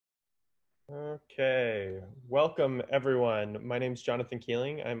Okay, welcome everyone. My name is Jonathan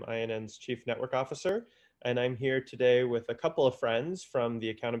Keeling. I'm INN's Chief Network Officer, and I'm here today with a couple of friends from the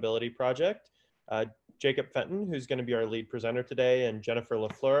Accountability Project. Uh, Jacob Fenton, who's going to be our lead presenter today, and Jennifer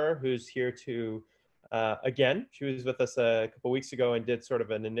LaFleur, who's here to, again, she was with us a couple weeks ago and did sort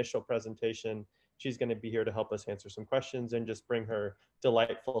of an initial presentation. She's going to be here to help us answer some questions and just bring her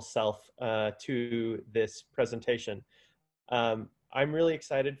delightful self to this presentation. I'm really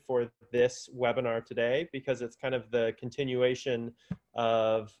excited for this webinar today because it's kind of the continuation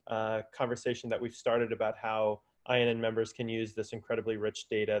of a conversation that we've started about how INN members can use this incredibly rich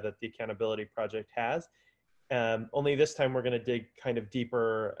data that the Accountability Project has. Only this time we're going to dig kind of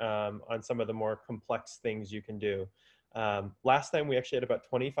deeper on some of the more complex things you can do. Last time we actually had about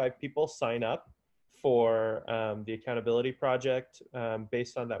 25 people sign up for the Accountability Project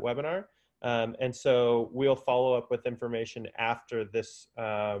based on that webinar. And so we'll follow up with information after this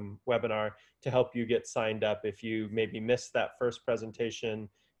webinar to help you get signed up if you maybe missed that first presentation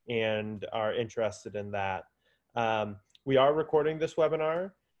and are interested in that. We are recording this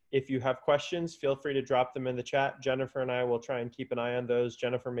webinar. If you have questions, feel free to drop them in the chat. Jennifer and I will try and keep an eye on those.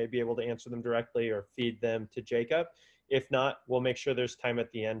 Jennifer may be able to answer them directly or feed them to Jacob. If not, we'll make sure there's time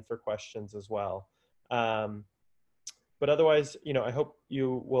at the end for questions as well. But otherwise, I hope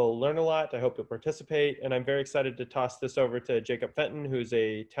you will learn a lot. I hope you'll participate. And I'm very excited to toss this over to Jacob Fenton, who's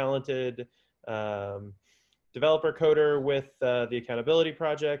a talented developer coder with the Accountability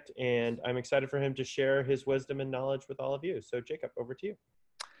Project. And I'm excited for him to share his wisdom and knowledge with all of you. So Jacob, over to you.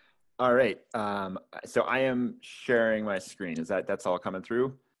 All right. So I am sharing my screen. That's all coming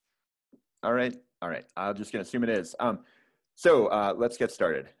through? All right. All right. I'm just going to assume it is. So let's get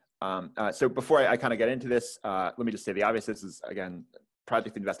started. So before I kind of get into this, let me just say the obvious. This is, again,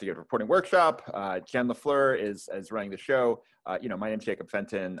 Project Investigative Reporting Workshop. Jen LaFleur is running the show. My name's Jacob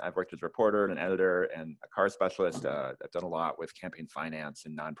Fenton. I've worked as a reporter and an editor and a car specialist. I've done a lot with campaign finance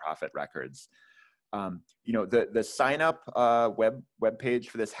and nonprofit records. The sign up web page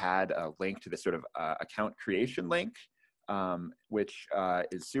for this had a link to this sort of account creation link, which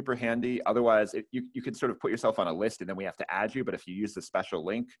is super handy. Otherwise, you could sort of put yourself on a list and then we have to add you. But if you use the special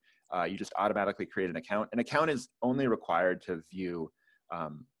link, you just automatically create an account. An account is only required to view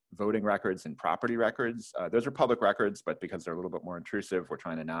voting records and property records. Those are public records, but because they're a little bit more intrusive, we're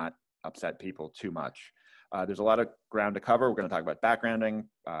trying to not upset people too much. There's a lot of ground to cover. We're going to talk about backgrounding,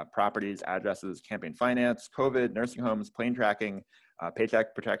 properties, addresses, campaign finance, COVID, nursing homes, plane tracking,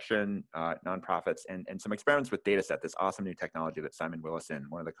 Paycheck Protection, nonprofits, and some experiments with DataSet, this awesome new technology that Simon Willison,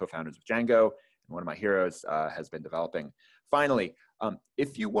 one of the co-founders of Django, and one of my heroes, has been developing. Finally,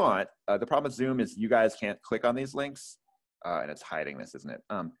 if you want, the problem with Zoom is you guys can't click on these links, and it's hiding this, isn't it?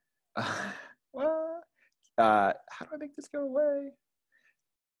 How do I make this go away?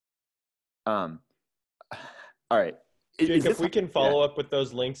 All right. Jacob, we can follow up with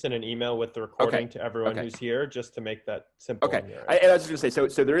those links in an email with the recording to everyone who's here, just to make that simple. Okay. I was just going to say,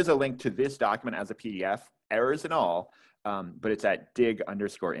 so there is a link to this document as a PDF, errors and all, but it's at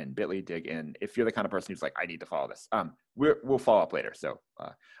dig_in, bit.ly dig in. If you're the kind of person who's like, I need to follow this, we'll follow up later. So,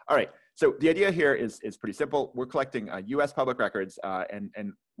 all right. So the idea here is pretty simple. We're collecting US public records,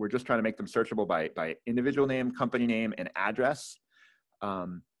 and we're just trying to make them searchable by individual name, company name, and address.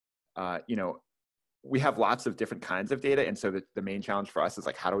 We have lots of different kinds of data. And so the main challenge for us is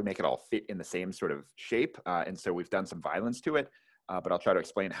like, how do we make it all fit in the same sort of shape? And so we've done some violence to it, but I'll try to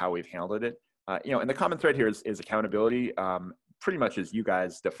explain how we've handled it. And the common thread here is accountability, pretty much as you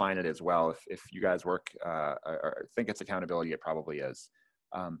guys define it as well. If you guys work or think it's accountability, it probably is.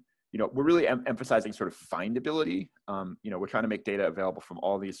 We're really emphasizing sort of findability. We're trying to make data available from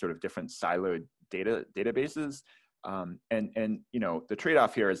all these sort of different siloed databases. The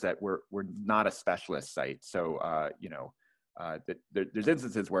trade-off here is that we're not a specialist site. So, there's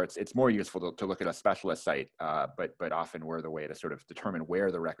instances where it's more useful to look at a specialist site, but often we're the way to sort of determine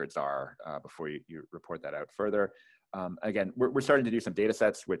where the records are before you report that out further. Again, we're starting to do some data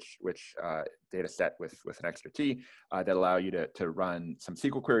sets, which data set with an extra T that allow you to run some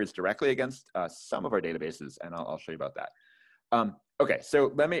SQL queries directly against some of our databases, and I'll show you about that. Okay, so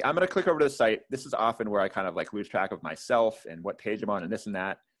I'm going to click over to the site. This is often where I kind of like lose track of myself and what page I'm on and this and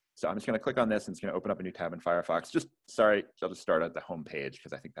that. So I'm just going to click on this and it's going to open up a new tab in Firefox. I'll just start at the home page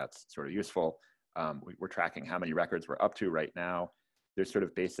because I think that's sort of useful. We're tracking how many records we're up to right now. There's sort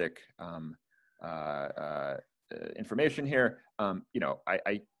of basic information here.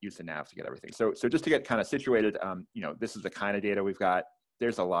 I use the nav to get everything. So just to get kind of situated, this is the kind of data we've got.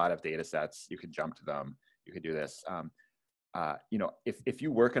 There's a lot of data sets. You can jump to them. You could do this. you know, if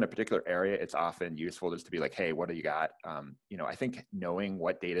you work in a particular area, it's often useful just to be like, hey, what do you got? You know, I think knowing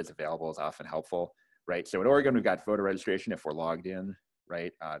what data is available is often helpful, right? So in Oregon, we've got voter registration if we're logged in,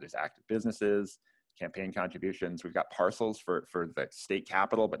 right? There's active businesses, campaign contributions. We've got parcels for the state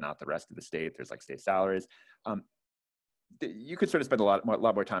capital, but not the rest of the state. There's like state salaries. You could sort of spend a lot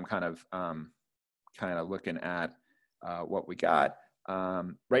more time kind of looking at what we got.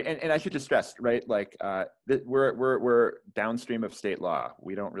 Right, and I should just stress, right, like we're downstream of state law.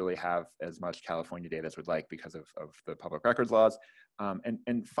 We don't really have as much California data as we'd like because of the public records laws.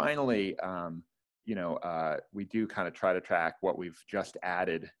 And finally, you know, we do kind of try to track what we've just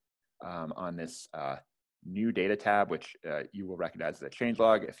added on this new data tab, which you will recognize as a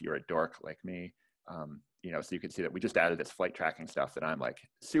changelog if you're a dork like me. You know, so you can see that we just added this flight tracking stuff that I'm like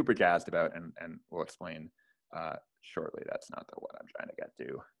super jazzed about, and we'll explain shortly. That's not what I'm trying to get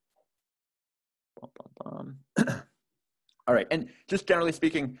to. Bum, bum, bum. All right, and just generally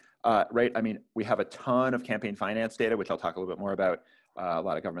speaking, right, I mean, we have a ton of campaign finance data, which I'll talk a little bit more about, a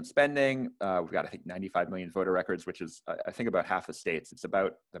lot of government spending. We've got, I think, 95 million voter records, which is, I think, about half the states. It's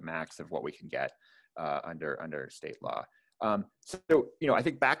about the max of what we can get under state law. So, you know, I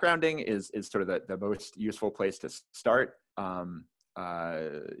think backgrounding is sort of the most useful place to start.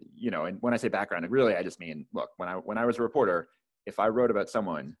 You know, and when I say backgrounding, really, I just mean, look, when I was a reporter, if I wrote about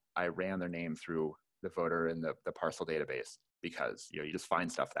someone, I ran their name through the voter in the parcel database, because, you know, you just find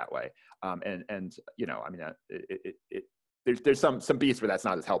stuff that way. And you know, I mean, there's some beats where that's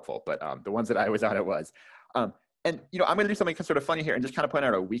not as helpful, but the ones that I was on, it was. And, you know, I'm going to do something sort of funny here and just kind of point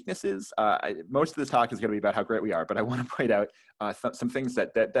out our weaknesses. Most of this talk is going to be about how great we are, but I want to point out some things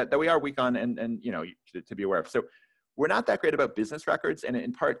that we are weak on, and you know, to be aware of. So we're not that great about business records, and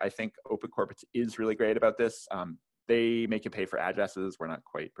in part, I think Open Corporates is really great about this. They make you pay for addresses. We're not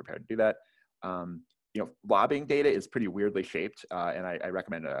quite prepared to do that. You know, lobbying data is pretty weirdly shaped, and I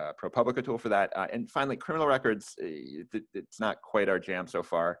recommend a ProPublica tool for that. And finally, criminal records, it's not quite our jam so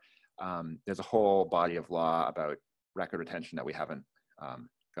far. There's a whole body of law about record retention that we haven't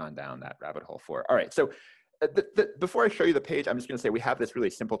gone down that rabbit hole for. All right, so before I show you the page, I'm just going to say we have this really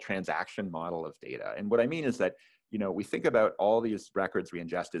simple transaction model of data. And what I mean is that, you know, we think about all these records we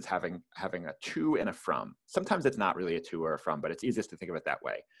ingest as having a to and a from. Sometimes it's not really a to or a from, but it's easiest to think of it that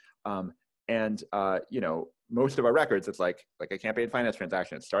way. You know, most of our records, it's like a campaign finance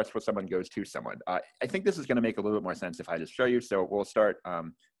transaction. It starts with someone, goes to someone. I think this is going to make a little bit more sense if I just show you. So we'll start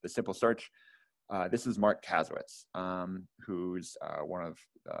the simple search. This is Mark Kasowitz, who's one of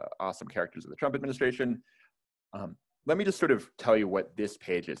the awesome characters of the Trump administration. Let me just sort of tell you what this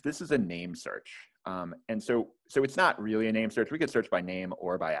page is. This is a name search. And so it's not really a name search. We could search by name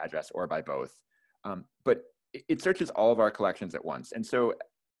or by address or by both. But it searches all of our collections at once. And so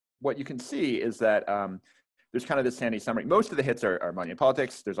what you can see is that there's kind of this handy summary. Most of the hits are money and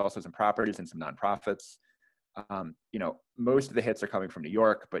politics. There's also some properties and some nonprofits. You know, most of the hits are coming from New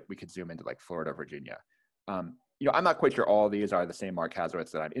York, but we could zoom into like Florida, Virginia. You know, I'm not quite sure all of these are the same Mark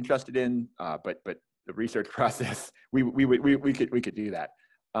Kasowitz that I'm interested in, but the research process, we could do that.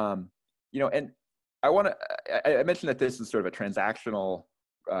 You know, and I mentioned that this is sort of a transactional,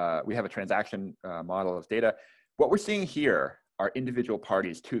 we have a transaction model of data. What we're seeing here are individual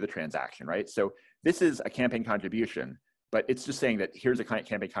parties to the transaction, right? So this is a campaign contribution, but it's just saying that here's a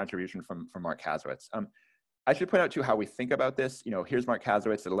campaign contribution from Mark Kasowitz. I should point out too how we think about this. You know, here's Mark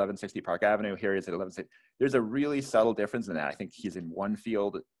Kasowitz at 1160 Park Avenue. Here he is at 1160. There's a really subtle difference in that. I think he's in one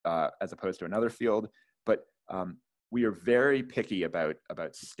field as opposed to another field, but we are very picky about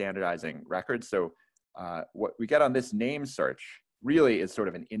standardizing records. So what we get on this name search really is sort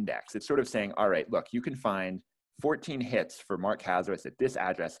of an index. It's sort of saying, all right, look, you can find 14 hits for Mark Kasowitz at this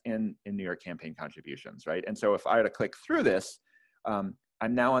address in New York campaign contributions, right? And so if I were to click through this, I'm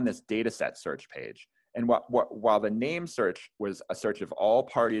now on this data set search page. And while the name search was a search of all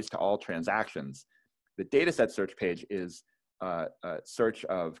parties to all transactions, the data set search page is a search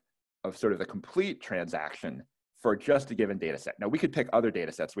of sort of the complete transaction for just a given data set. Now we could pick other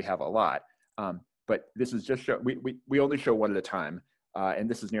data sets, we have a lot, but this is just, we only show one at a time. And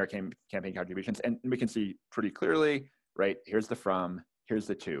this is New York campaign contributions. And we can see pretty clearly, right, here's the from, here's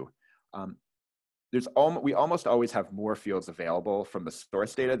the to. We almost always have more fields available from the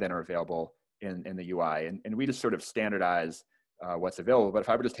source data than are available in the UI. And we just sort of standardize what's available. But if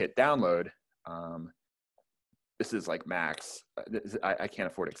I would just hit download, this is like max. I can't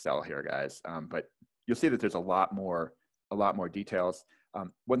afford Excel here, guys. But you'll see that there's a lot more details.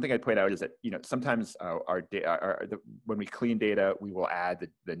 One thing I'd point out is that, you know, sometimes when we clean data, we will add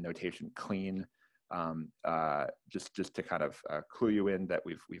the notation clean, just to kind of clue you in that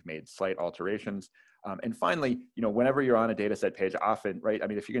we've made slight alterations. And finally, whenever you're on a data set page, often, right, I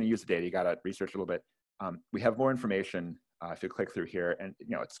mean, if you're going to use the data, you got to research a little bit. We have more information if you click through here, and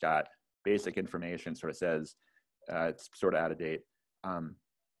it's got basic information, sort of says it's sort of out of date.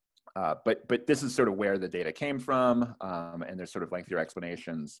 But this is sort of where the data came from, and there's sort of lengthier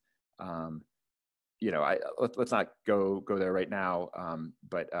explanations. Let's not go there right now,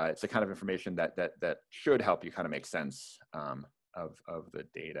 but it's the kind of information that should help you kind of make sense of the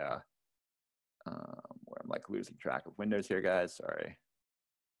data. Where I'm like losing track of windows here, guys. Sorry.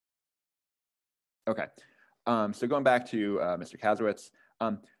 Okay. So going back to Mr. Kazowitz,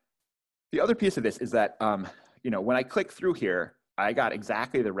 the other piece of this is that when I click through here, I got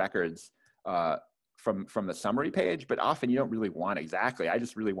exactly the records from the summary page, but often you don't really want exactly. I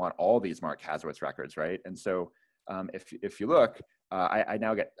just really want all these Mark Kazowitz records, right? And so if you look, I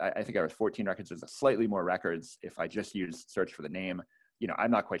now get, I think I have 14 records. There's slightly more records if I just use search for the name.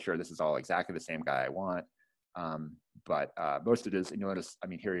 I'm not quite sure this is all exactly the same guy I want, but most of it is, and you'll notice, I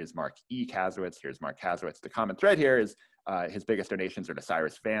mean, here he is, Mark E. Kazowitz. Here's Mark Kazowitz. The common thread here is his biggest donations are to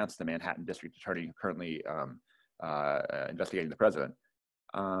Cyrus Vance, the Manhattan District Attorney currently investigating the president.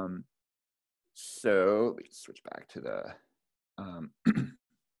 So let me switch back to the,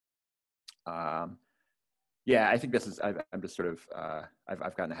 yeah, I think this is, I'm just sort of,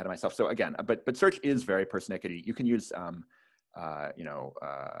 I've gotten ahead of myself. So again, but search is very persnickety. You can use,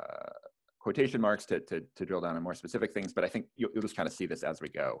 quotation marks to drill down on more specific things, but I think you'll just kind of see this as we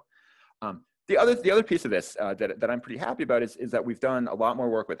go. The other piece of this that I'm pretty happy about is that we've done a lot more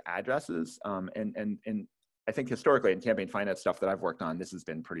work with addresses, and I think historically in campaign finance stuff that I've worked on, this has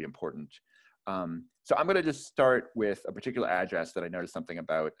been pretty important. So I'm going to just start with a particular address that I noticed something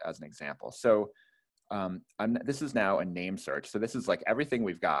about as an example. So this is now a name search. So this is like everything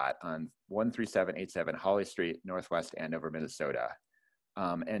we've got on 13787 Holly Street, Northwest Andover, Minnesota.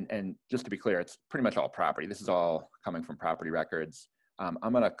 And just to be clear, it's pretty much all property. This is all coming from property records.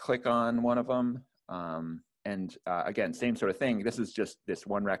 I'm going to click on one of them. Again, same sort of thing. This is just this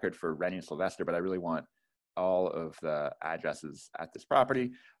one record for Rennie and Sylvester, but I really want all of the addresses at this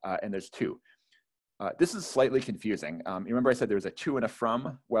property. And there's two. This is slightly confusing. You remember I said there was a to and a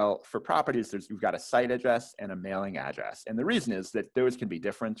from? Well, for properties, we've got a site address and a mailing address. And the reason is that those can be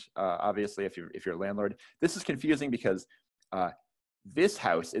different, obviously, if you're a landlord. This is confusing because this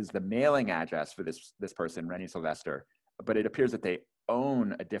house is the mailing address for this person, Rennie Sylvester, but it appears that they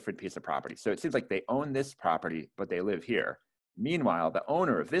own a different piece of property. So it seems like they own this property, but they live here. Meanwhile, the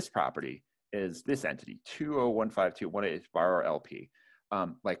owner of this property is this entity, 2015218 borrower LP.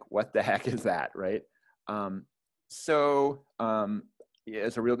 Like, what the heck is that, right? Yeah,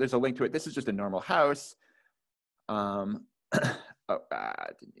 there's a link to it. This is just a normal house. I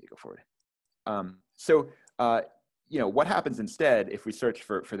didn't need to go forward. What happens instead if we search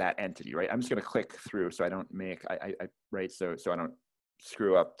for that entity, right? I'm just going to click through so I don't make, right? So I don't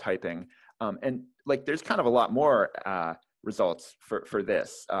screw up typing. And like, there's kind of a lot more results for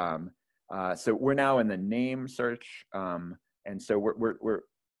this. So we're now in the name search. And so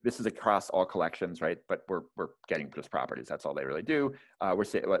this is across all collections, right? But we're getting just properties. That's all they really do. We're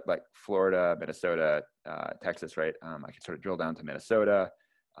saying like Florida, Minnesota, Texas, right? I can sort of drill down to Minnesota,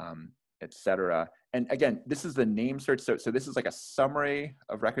 et cetera. And again, this is the name search. So this is like a summary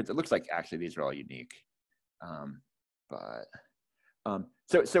of records. It looks like actually these are all unique.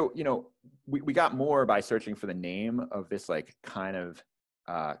 We got more by searching for the name of this like kind of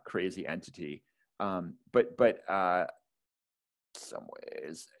crazy entity. Some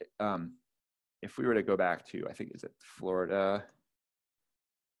ways, if we were to go back to, I think, is it Florida?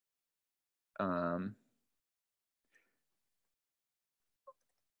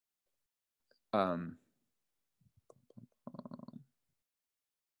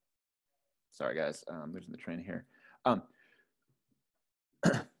 Sorry guys, I'm losing the train here. All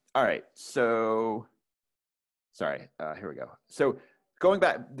right, so, sorry, here we go. So going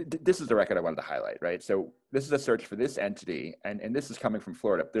back, this is the record I wanted to highlight, right? So this is a search for this entity, and this is coming from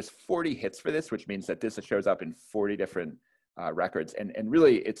Florida. There's 40 hits for this, which means that this shows up in 40 different records. And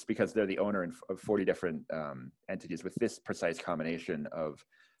really, it's because they're the owner of 40 different entities with this precise combination of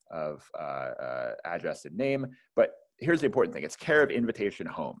address and name. But here's the important thing. It's care of Invitation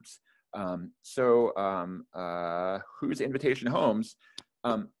Homes. Who's Invitation Homes?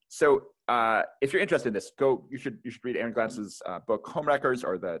 If you're interested in this, you should read Aaron Glantz's book, Home Wreckers,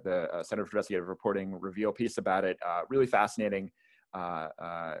 or the Center for Investigative Reporting Reveal piece about it. Really fascinating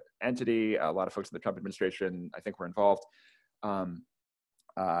entity. A lot of folks in the Trump administration, I think, were involved.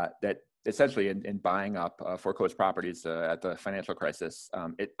 That essentially in buying up foreclosed properties at the financial crisis,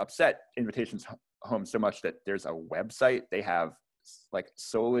 it upset Invitation Homes so much that there's a website they have like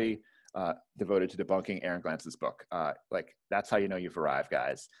solely devoted to debunking Aaron Glantz's book. Like, that's how you know you've arrived,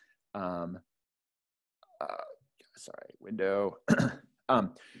 guys. Sorry, window.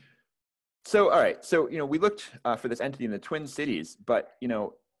 So, all right. So, we looked for this entity in the Twin Cities, but,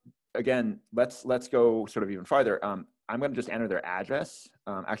 again, let's go sort of even farther. I'm going to just enter their address.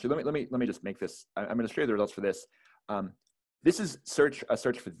 Actually, let me just make this. I'm going to show you the results for this. This is a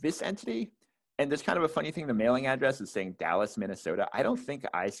search for this entity, and there's kind of a funny thing. The mailing address is saying Dallas, Minnesota. I don't think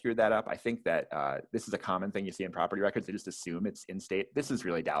I screwed that up. I think that this is a common thing you see in property records. They just assume it's in state. This is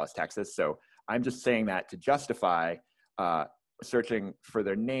really Dallas, Texas. So I'm just saying that to justify searching for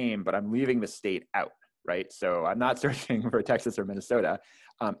their name, but I'm leaving the state out, right? So I'm not searching for Texas or Minnesota.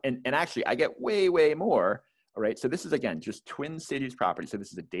 And actually, I get way, way more. All right, so this is, again, just Twin Cities property. So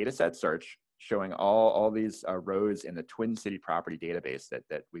this is a data set search showing all these rows in the Twin City property database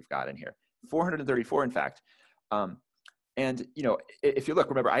that we've got in here. 434, in fact. And, if you look,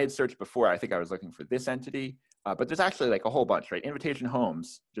 remember, I had searched before. I think I was looking for this entity, but there's actually like a whole bunch, right? Invitation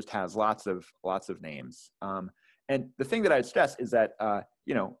Homes just has lots of names. And the thing that I'd stress is that,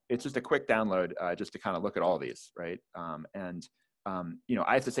 it's just a quick download just to kind of look at all these, right? I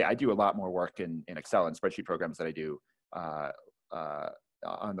have to say, I do a lot more work in Excel and spreadsheet programs that I do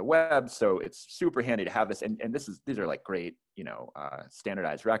on the web. So it's super handy to have this. And these are like great,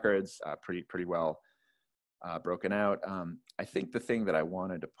 standardized records, pretty well broken out. I think the thing that I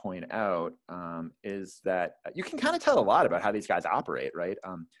wanted to point out is that you can kind of tell a lot about how these guys operate, right?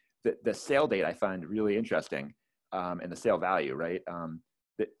 The sale date I find really interesting, and the sale value, right?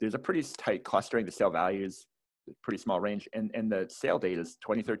 There's a pretty tight clustering. The sale values pretty small range, and the sale date is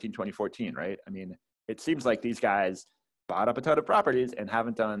 2013, 2014, right? I mean, it seems like these guys bought up a ton of properties and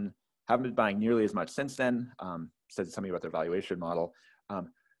haven't been buying nearly as much since then. Says something about their valuation model. One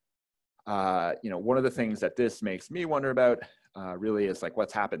of the things that this makes me wonder about really is like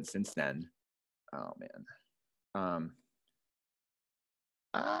what's happened since then. Oh man.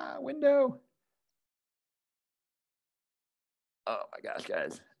 Window. Oh my gosh,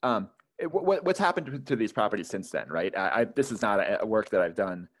 guys. What's happened to these properties since then, right? This is not a work that I've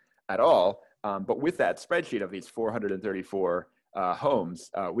done at all, but with that spreadsheet of these 434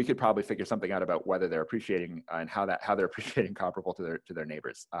 homes, we could probably figure something out about whether they're appreciating and how they're appreciating comparable to their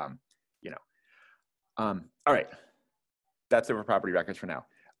neighbors. All right, that's it for property records for now.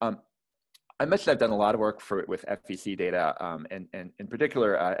 I mentioned I've done a lot of work with FEC data, and in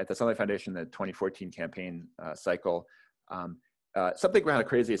particular at the Sunlight Foundation, the 2014 campaign cycle. Something kind of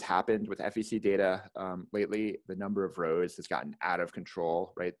crazy has happened with FEC data lately. The number of rows has gotten out of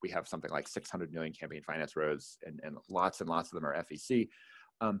control, right? We have something like 600 million campaign finance rows, and lots of them are FEC.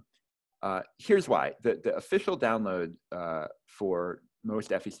 Here's why. The official download for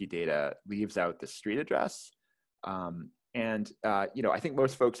most FEC data leaves out the street address. I think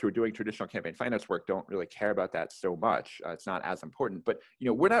most folks who are doing traditional campaign finance work don't really care about that so much. It's not as important, but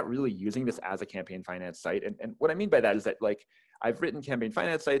we're not really using this as a campaign finance site. And what I mean by that is that, like, I've written campaign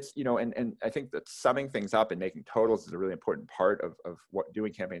finance sites, and I think that summing things up and making totals is a really important part of what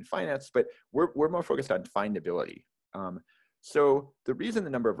doing campaign finance, but we're more focused on findability. So the reason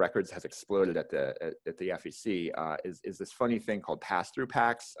the number of records has exploded at the FEC is this funny thing called pass-through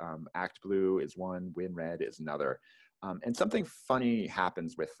packs. Act Blue is one, WinRed is another. And something funny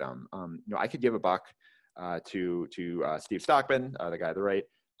happens with them. I could give a buck to Steve Stockman, the guy on the right,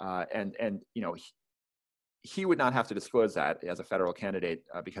 and he would not have to disclose that as a federal candidate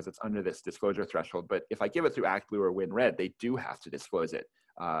because it's under this disclosure threshold. But if I give it through Act Blue or WinRed, they do have to disclose it.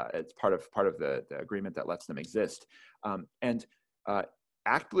 It's part of the agreement that lets them exist.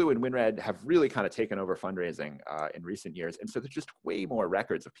 Act Blue and WinRed have really kind of taken over fundraising in recent years. And so there's just way more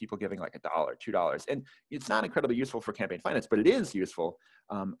records of people giving like $1, $2. And it's not incredibly useful for campaign finance, but it is useful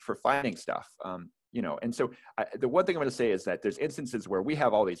for finding stuff. And so the one thing I'm going to say is that there's instances where we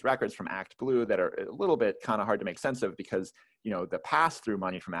have all these records from Act Blue that are a little bit kind of hard to make sense of because, the pass-through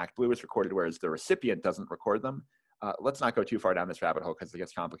money from Act Blue is recorded, whereas the recipient doesn't record them. Let's not go too far down this rabbit hole because it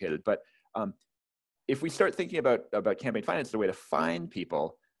gets complicated. But if we start thinking about campaign finance as a way to find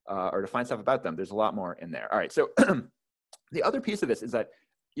people or to find stuff about them, there's a lot more in there. All right, so the other piece of this is that,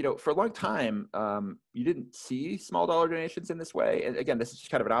 for a long time, you didn't see small dollar donations in this way. And again, this is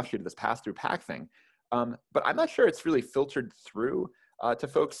just kind of an offshoot of this pass-through pack thing. But I'm not sure it's really filtered through to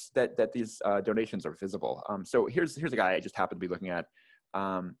folks that these donations are visible. So here's a guy I just happened to be looking at,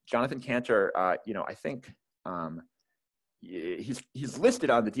 Jonathan Cantor. I think he's listed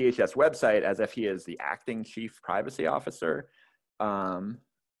on the DHS website as if he is the acting chief privacy officer.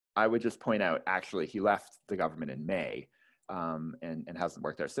 I would just point out, actually, he left the government in May and hasn't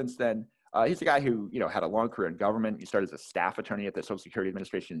worked there since then. He's a guy who, had a long career in government. He started as a staff attorney at the Social Security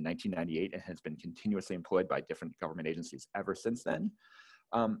Administration in 1998 and has been continuously employed by different government agencies ever since then.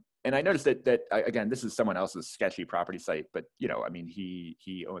 And I noticed that again, this is someone else's sketchy property site, but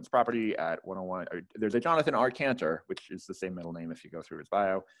he owns property at 101. Or there's a Jonathan R. Cantor, which is the same middle name if you go through his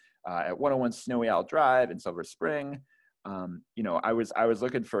bio, at 101 Snowy Owl Drive in Silver Spring. I was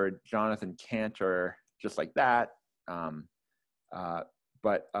looking for Jonathan Cantor just like that.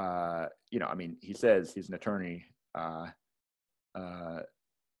 He says he's an attorney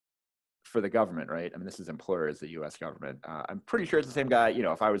for the government, right? I mean, this is employer is the U.S. government. I'm pretty sure it's the same guy.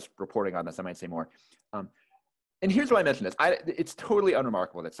 If I was reporting on this, I might say more. And here's why I mention this. It's totally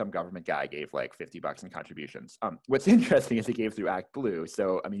unremarkable that some government guy gave like $50 in contributions. What's interesting is he gave through Act Blue.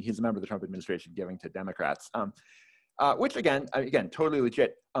 So, he's a member of the Trump administration giving to Democrats, which again, totally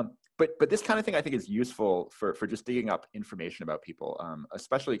legit. But this kind of thing I think is useful for just digging up information about people,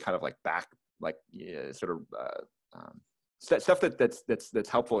 especially kind of like stuff that's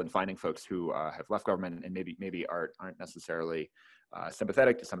helpful in finding folks who have left government and maybe aren't necessarily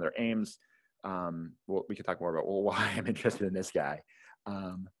sympathetic to some of their aims. We could talk more about why I'm interested in this guy.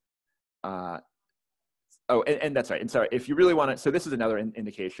 And that's right. And sorry, if you really want to, so this is another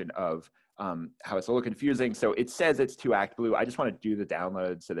indication of how it's a little confusing. So it says it's to Act Blue. I just want to do the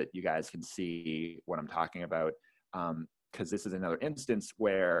download so that you guys can see what I'm talking about. Because this is another instance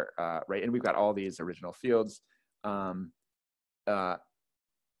where, right, and we've got all these original fields.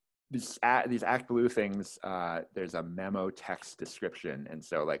 These Act Blue things, there's a memo text description. And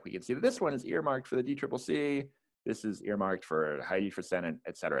so like we can see that this one is earmarked for the DCCC. This is earmarked for Heidi for Senate,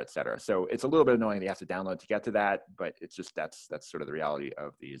 et cetera, et cetera. So it's a little bit annoying that you have to download to get to that, but it's just, that's sort of the reality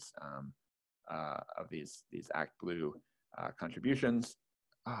of these Act Blue contributions.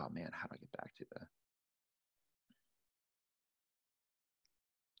 Oh man, how do I get back to the,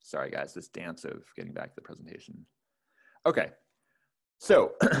 sorry guys, this dance of getting back to the presentation. Okay,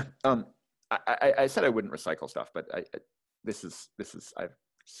 so I said I wouldn't recycle stuff, but this is I'm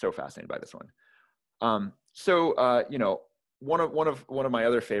so fascinated by this one. One of my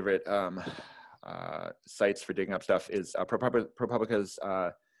other favorite sites for digging up stuff is ProPublica's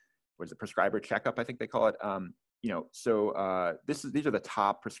what is it, prescriber checkup, I think they call it. These are the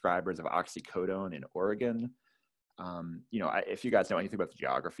top prescribers of oxycodone in Oregon. If you guys know anything about the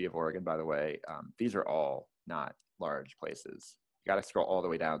geography of Oregon, by the way, these are all not large places. You got to scroll all the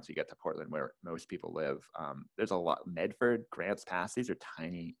way down so you get to Portland, where most people live. There's a lot. Medford, Grants Pass. These are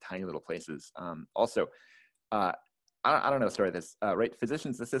tiny, tiny little places. Also, I don't know the story of this. Right,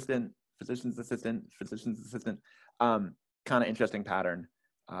 physician's assistant. Kind of interesting pattern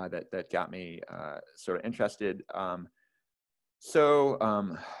that got me sort of interested.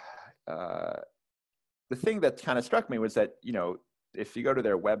 The thing that kind of struck me was that if you go to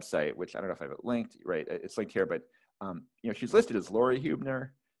their website, which I don't know if I have it linked, right? It's linked here, but she's listed as Lori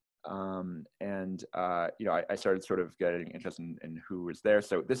Hubner. I started sort of getting interested in who was there.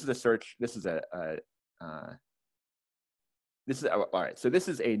 So this is a search. This is all right. So this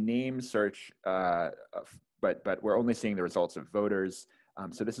is a name search, but we're only seeing the results of voters.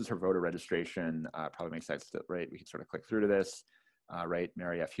 So this is her voter registration. Probably makes sense, right? We can sort of click through to this. Right,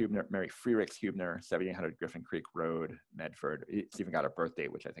 Mary F. Hubner, Mary Freericks Hubner, 7800 Griffin Creek Road, Medford. It's even got a birth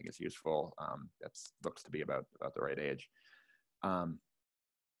date, which I think is useful. That looks to be about the right age.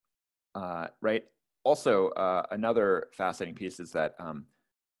 Right. Also, another fascinating piece is that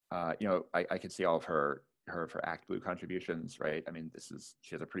I could see all of her Act Blue contributions. Right. I mean,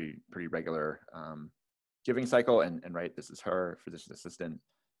 she has a pretty regular giving cycle, and right, this is her physician assistant.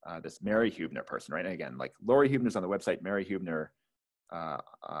 This Mary Hubner person, right? And again, like Lori Hubner's on the website, Mary Hubner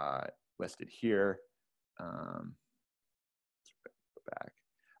listed here. Let's go back.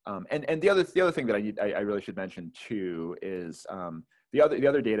 And the other thing that I really should mention too is the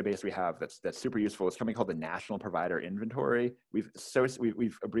other database we have that's super useful is something called the National Provider Inventory. We've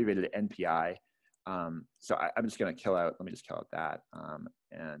abbreviated it NPI. So I'm just going to kill out. Let me just kill out that.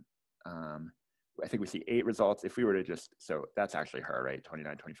 I think we see 8 results. If we were to so that's actually her, right?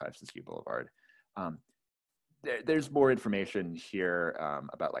 2925 Siskiyou Boulevard. There's more information here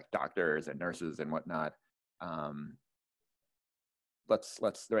about like doctors and nurses and whatnot. Right. In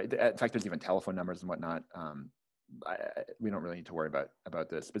fact, there's even telephone numbers and whatnot. We don't really need to worry about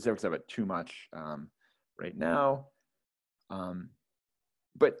the specifics of it too much right now.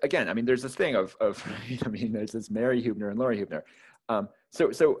 But again, I mean, there's this thing of I mean, there's this Mary Hubner and Lori Hubner.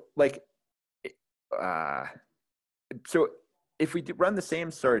 So if we run the same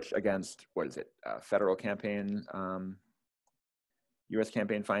search against, what is it, federal campaign, U.S.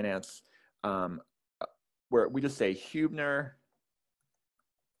 campaign finance, where we just say Hubner,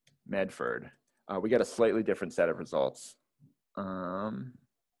 Medford. We got a slightly different set of results. Wait.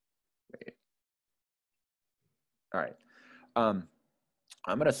 All right. I'm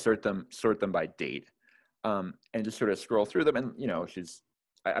going to sort them by date, and just sort of scroll through them. And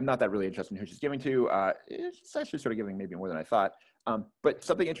I'm not that really interested in who she's giving to. It's actually sort of giving maybe more than I thought. But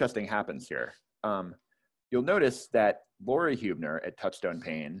something interesting happens here. You'll notice that Lori Hubner at Touchstone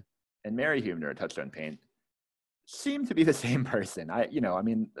Pain and Mary Hubner at Touchstone Pain seem to be the same person.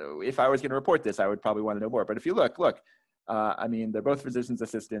 If I was going to report this, I would probably want to know more. But if you look, they're both physician's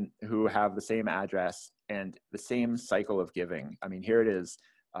assistant who have the same address and the same cycle of giving. Here it is.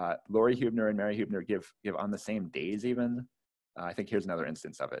 Lori Hubner and Mary Hubner give on the same days even. I think here's another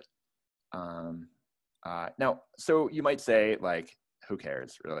instance of it. Now, so you might say, like, who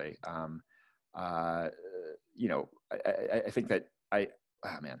cares, really? I think that I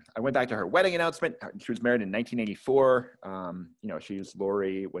went back to her wedding announcement. She was married in 1984. She was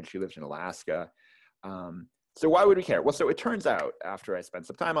Lori when she lived in Alaska. So why would we care? Well, so it turns out, after I spent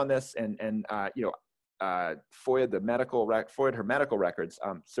some time on this and FOIA'd her medical records.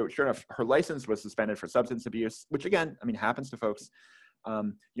 So sure enough, her license was suspended for substance abuse, which again, happens to folks.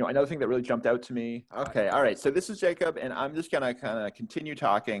 Another thing that really jumped out to me. Okay, all right. So this is Jacob, and I'm just gonna kind of continue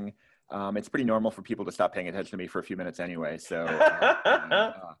talking. It's pretty normal for people to stop paying attention to me for a few minutes anyway. So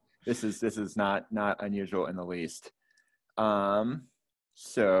this is not unusual in the least.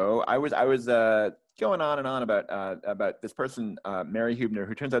 So I was going on and on about this person, Mary Hubner,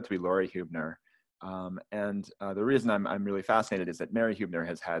 who turns out to be Lori Hubner. The reason I'm really fascinated is that Mary Hubner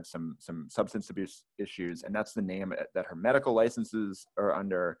has had some substance abuse issues, and that's the name that her medical licenses are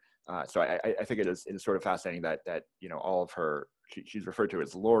under. So I think it is sort of fascinating that all of her, she's referred to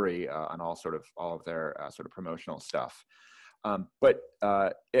as Lori on all of their sort of promotional stuff. But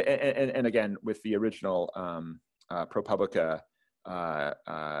again, with the original ProPublica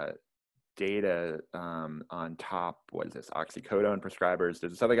data on top, what is this, oxycodone prescribers,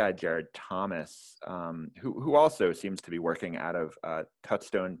 there's this other guy, Jared Thomas, who also seems to be working out of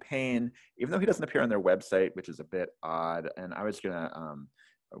Touchstone Pain, even though he doesn't appear on their website, which is a bit odd. And I was gonna, are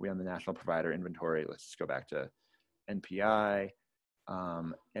we on the national provider inventory? Let's just go back to NPI.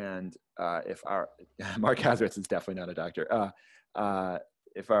 If our Mark Hazard's is definitely not a doctor.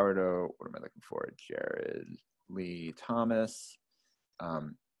 If I were to, what am I looking for? Jared Lee Thomas.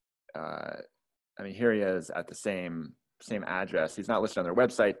 Here he is at the same address. He's not listed on their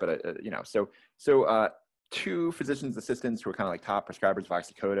website, but so two physician's assistants who are kind of like top prescribers of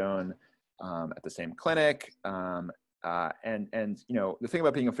oxycodone at the same clinic. The thing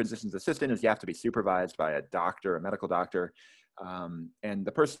about being a physician's assistant is you have to be supervised by a doctor, a medical doctor. And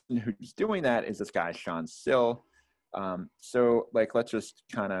the person who's doing that is this guy, Sean Sill. So let's just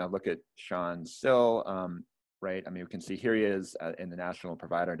kind of look at Sean Sill. Right. We can see here he is in the national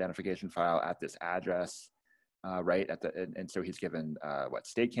provider identification file at this address, right at and so he's given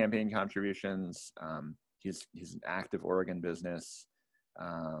state campaign contributions. He's an active Oregon business.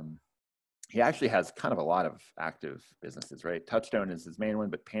 He actually has kind of a lot of active businesses, right? Touchstone is his main one,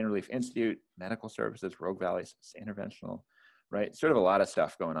 but Pain Relief Institute, Medical Services, Rogue Valley Interventional, right? Sort of a lot of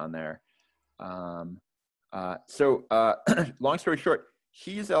stuff going on there. Long story short,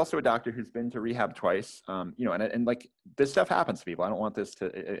 he's also a doctor who's been to rehab twice, and like this stuff happens to people. I don't want this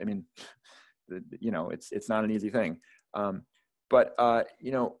to, it's not an easy thing.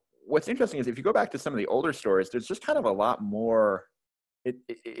 What's interesting is if you go back to some of the older stories, there's just kind of a lot more. I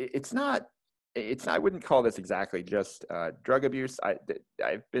wouldn't call this exactly just drug abuse.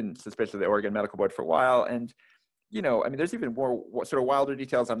 I've been suspicious of the Oregon Medical Board for a while, and there's even more sort of wilder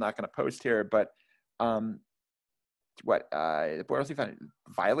details I'm not going to post here, but the board also found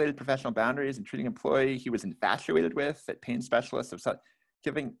violated professional boundaries in treating employee he was infatuated with at pain specialists of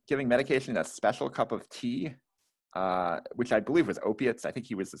giving medication in a special cup of tea, which I believe was opiates. I think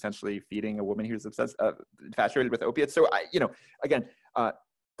he was essentially feeding a woman he was infatuated with opiates. So again,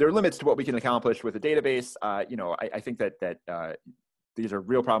 there are limits to what we can accomplish with a database. I think that these are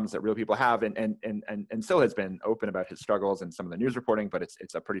real problems that real people have, and Sill has been open about his struggles and some of the news reporting, but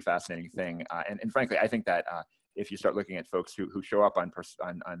it's a pretty fascinating thing. And frankly, I think that if you start looking at folks who show up on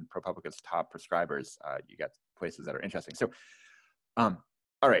ProPublica's top prescribers, you get places that are interesting. So,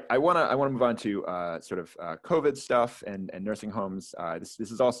 all right, I want to move on to COVID stuff and nursing homes.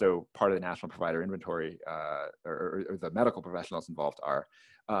 This is also part of the national provider inventory, or the medical professionals involved are.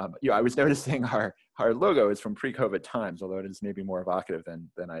 I was noticing our logo is from pre-COVID times, although it is maybe more evocative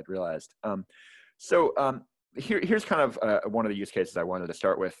than I'd realized. Here's kind of one of the use cases I wanted to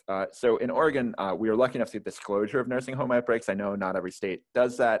start with. So in Oregon, we are lucky enough to get disclosure of nursing home outbreaks. I know not every state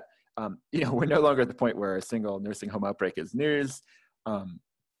does that. We're no longer at the point where a single nursing home outbreak is news.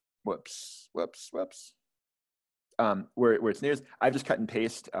 whoops. Where it's news, I've just cut and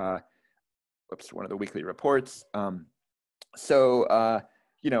paste, one of the weekly reports. You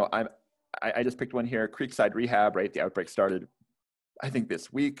know, I just picked one here, Creekside Rehab, right? The outbreak started, I think,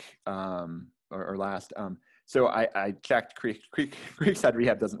 this week or last. So I checked, Creekside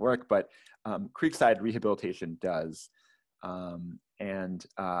Rehab doesn't work, but Creekside Rehabilitation does. Let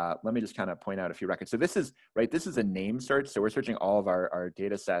me just kind of point out a few records. So this is a name search. So we're searching all of our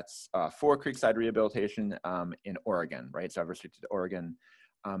data sets for Creekside Rehabilitation in Oregon, right? So I've restricted to Oregon.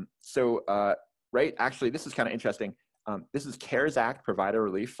 Actually, this is kind of interesting. This is CARES Act Provider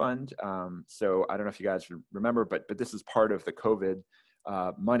Relief Fund. So I don't know if you guys remember, but this is part of the COVID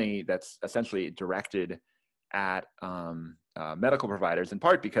money that's essentially directed at medical providers, in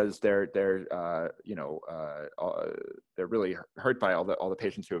part because they're really hurt by all the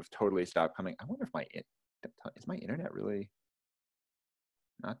patients who have totally stopped coming. I wonder if is my internet really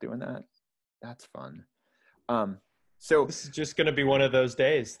not doing that? That's fun. So this is just going to be one of those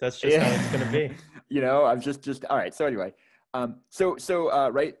days. That's just how it's going to be. I'm just all right. So anyway, and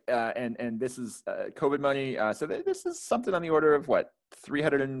this is COVID money. So this is something on the order of what,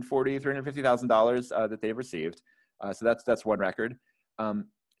 $350,000 that they've received. So that's one record. They're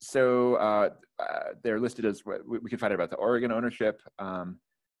listed as, we can find out about the Oregon ownership,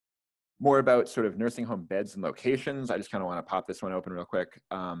 more about sort of nursing home beds and locations. I just kind of want to pop this one open real quick.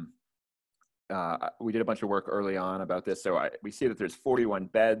 We did a bunch of work early on about this. So we see that there's 41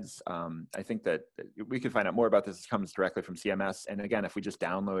 beds. I think that we can find out more about this. This comes directly from CMS. And again, if we just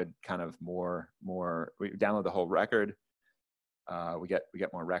download kind of we download the whole record, we get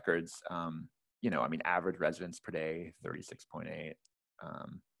more records. Average residents per day, 36.8.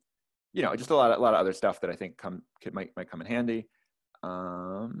 Just a lot of other stuff that I think might come in handy.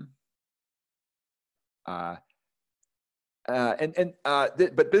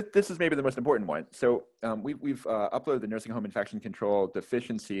 But this is maybe the most important one. So we've uploaded the nursing home infection control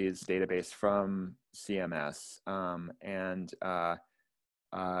deficiencies database from CMS.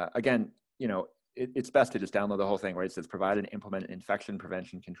 Again, it's best to just download the whole thing, where it says provide and implement an infection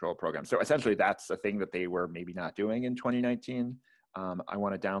prevention control program. So essentially that's a thing that they were maybe not doing in 2019. I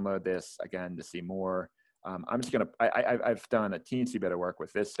want to download this again to see more. I'm just I've done a teensy bit of work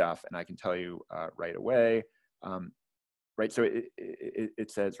with this stuff, and I can tell you right away. So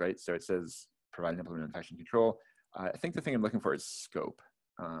it says, right? So it says provide and implement infection control. I think the thing I'm looking for is scope,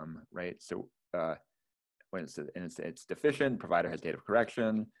 right? So when it's deficient, provider has date of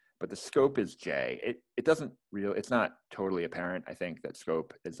correction, but the scope is J. It's not totally apparent. I think that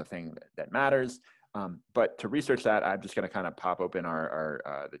scope is the thing that matters. But to research that, I'm just going to kind of pop open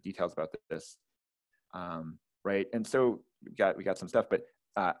the details about this, right? And so we got some stuff, but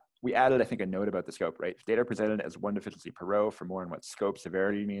we added, I think, a note about the scope, right? Data presented as one deficiency per row. For more on what scope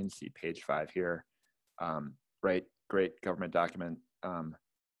severity means, see page 5 here. Right, great government document. And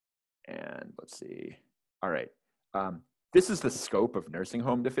let's see. All right. This is the scope of nursing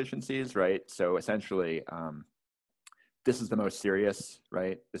home deficiencies, right? So essentially, this is the most serious,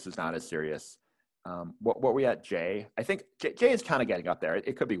 right? This is not as serious. What we at J? I think J is kind of getting up there.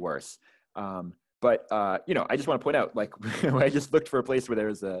 It could be worse. But I just want to point out, like, I just looked for a place where there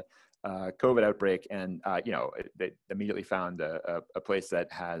was a COVID outbreak, and they immediately found a place that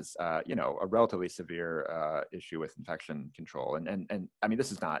has a relatively severe issue with infection control. And I mean,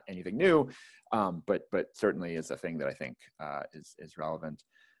 this is not anything new, but certainly is a thing that I think is relevant.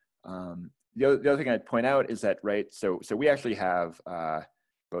 The other thing I'd point out is that, right, so we actually have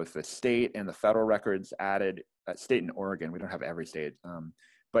both the state and the federal records added. State and Oregon, we don't have every state.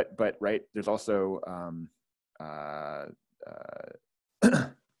 But right, there's also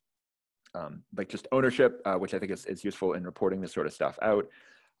like just ownership, which I think is useful in reporting this sort of stuff out.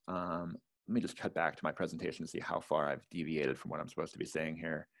 Let me just cut back to my presentation to see how far I've deviated from what I'm supposed to be saying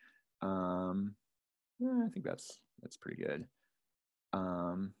here. I think that's pretty good.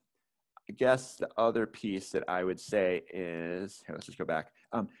 I guess the other piece that I would say is, here, let's just go back.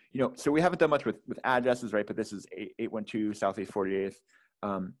 So we haven't done much with addresses, right? But this is 812 Southeast 48th.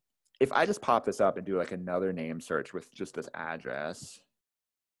 If I just pop this up and do like another name search with just this address,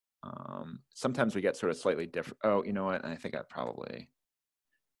 sometimes we get sort of slightly different. Oh, you know what? I think I probably,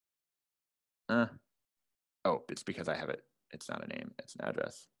 oh, it's because I have it. It's not a name, it's an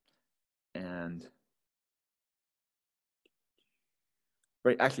address. And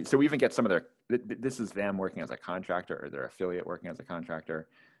right, actually, so we even get some of their, this is them working as a contractor or their affiliate working as a contractor.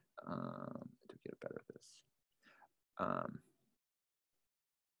 To get better at this.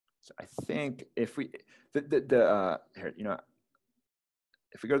 So I think if we, here,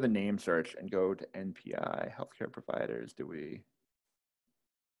 if we go to the name search and go to NPI, healthcare providers, do we?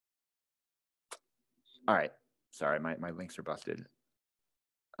 All right. Sorry, my links are busted.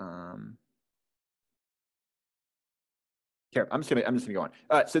 Here, I'm just gonna go on.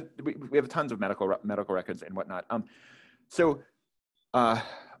 So we have tons of medical records and whatnot. So let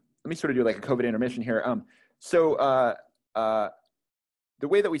me sort of do like a COVID intermission here. The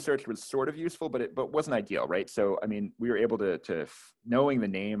way that we searched was sort of useful, but wasn't ideal, right? So, I mean, we were able to knowing the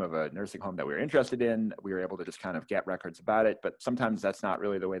name of a nursing home that we were interested in, we were able to just kind of get records about it. But sometimes that's not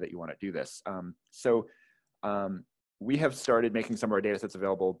really the way that you want to do this. We have started making some of our data sets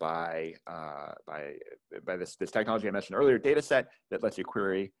available by this technology I mentioned earlier, data set that lets you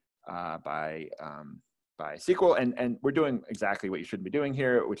query by SQL, and we're doing exactly what you shouldn't be doing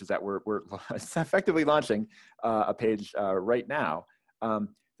here, which is that we're effectively launching a page right now.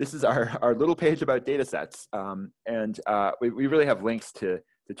 This is our little page about data sets, and we really have links to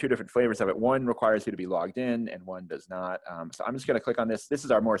the two different flavors of it. One requires you to be logged in, and one does not. So I'm just going to click on this. This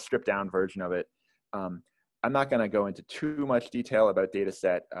is our more stripped down version of it. I'm not going to go into too much detail about data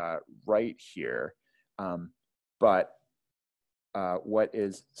set right here, but what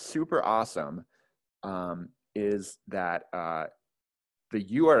is super awesome is that the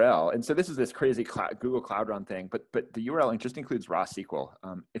URL, and so this is this crazy Google Cloud Run thing, but the URL just includes raw SQL.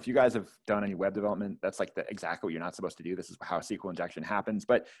 If you guys have done any web development, that's like exactly what you're not supposed to do. This is how SQL injection happens,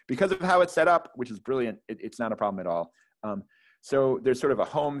 but because of how it's set up, which is brilliant, it's not a problem at all. So there's sort of a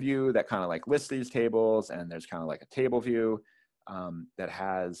home view that kind of like lists these tables, and there's kind of like a table view that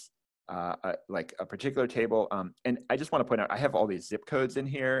has like a particular table. And I just want to point out, I have all these zip codes in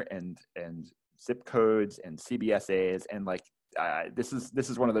here, and zip codes and CBSAs, and like this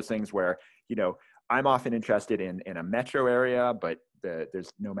is one of those things where, you know, I'm often interested in a metro area, but there's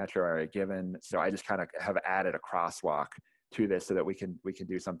no metro area given. So I just kind of have added a crosswalk to this so that we can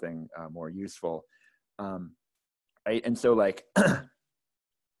do something more useful. Right, and so like, right,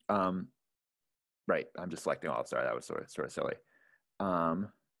 I'm just selecting all. Sorry, that was sort of silly. All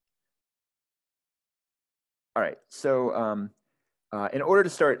right, so in order to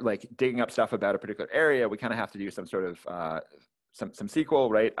start like digging up stuff about a particular area, we kind of have to do some sort of some SQL,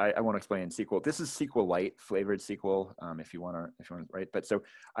 right? I want to explain SQL. This is SQLite flavored SQL, if you want to, right? But so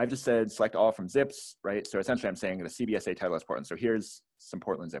I've just said select all from zips, right? So essentially, I'm saying the CBSA title is Portland. So here's some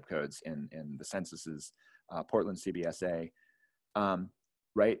Portland zip codes in the census's Portland CBSA,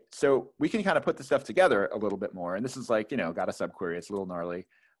 right? So we can kind of put the stuff together a little bit more. And this is like, you know, got a subquery. It's a little gnarly.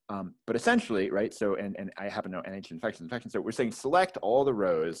 But essentially, right, so, and I happen to know NH infection. So we're saying select all the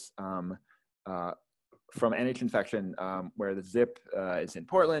rows from NH infection where the zip is in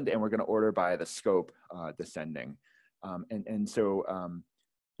Portland, and we're going to order by the scope descending. And so,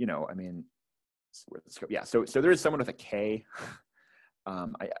 you know, I mean, where the scope, yeah, so there is someone with a K.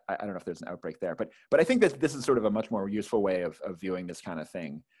 I don't know if there's an outbreak there, but I think that this is sort of a much more useful way of viewing this kind of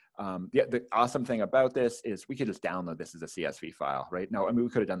thing. The awesome thing about this is we could just download this as a CSV file, right? No, I mean,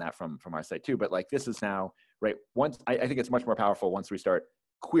 we could have done that from our site too, but like this is now, right? Once I think it's much more powerful once we start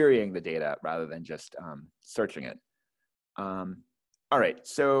querying the data rather than just searching it. All right,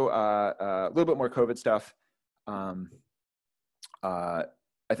 so a little bit more COVID stuff.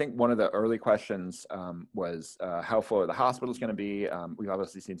 I think one of the early questions was how full are the hospitals going to be? We've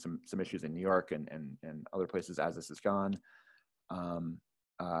obviously seen some issues in New York and other places as this has gone.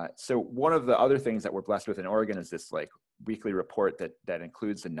 So one of the other things that we're blessed with in Oregon is this like weekly report that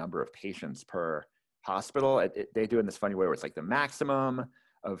includes the number of patients per hospital. They do it in this funny way where it's like the maximum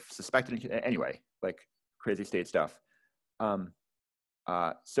of suspected, anyway, like crazy state stuff.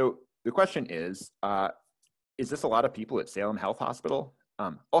 So the question is this a lot of people at Salem Health Hospital?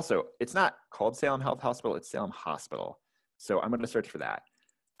 Also, it's not called Salem Health Hospital, it's Salem Hospital. So I'm going to search for that.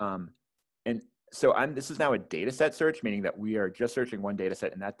 And so this is now a data set search, meaning that we are just searching one data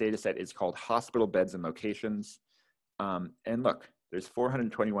set, and that data set is called hospital beds and locations. And look, there's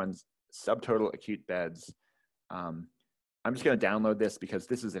 421 subtotal acute beds. I'm just going to download this because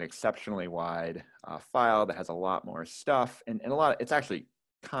this is an exceptionally wide file that has a lot more stuff, and it's actually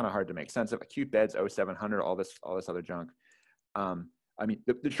kind of hard to make sense of. Acute beds, 0700, all this other junk. I mean,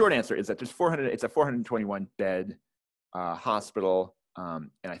 the short answer is that there's it's a 421 bed hospital. And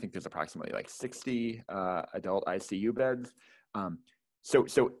I think there's approximately like 60 adult ICU beds. So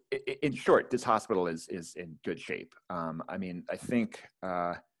in short, this hospital is in good shape. I mean, I think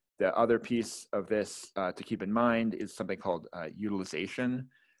the other piece of this to keep in mind is something called utilization.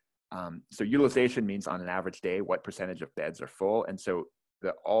 So utilization means on an average day, what percentage of beds are full. And so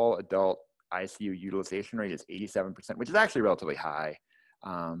the all adult ICU utilization rate is 87%, which is actually relatively high.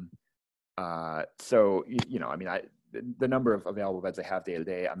 So, you know, I mean, the number of available beds I have day to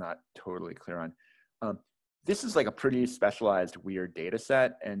day, I'm not totally clear on. this is like a pretty specialized, weird data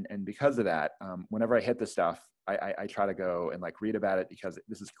set. And because of that, whenever I hit this stuff, I try to go and like read about it because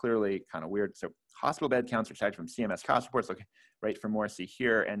this is clearly kind of weird. So hospital bed counts are checked from CMS cost reports. Okay, right, for more, see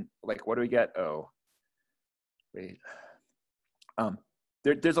here. And like, what do we get? Oh, wait.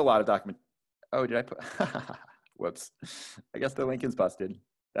 There's a lot of document. Oh, did I put, whoops. I guess the link is busted.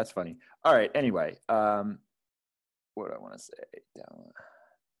 That's funny. All right, anyway, what do I want to say?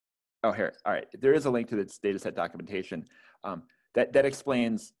 Oh, here. All right. There is a link to this data set documentation that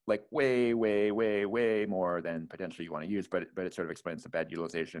explains like way more than potentially you want to use, but it sort of explains the bed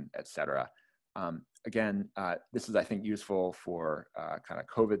utilization, et cetera. Again, this is, I think, useful for kind of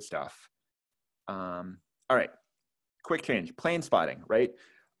COVID stuff. All right. Quick change, plane spotting, right?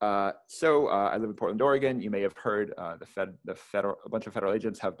 So I live in Portland, Oregon. You may have heard a bunch of federal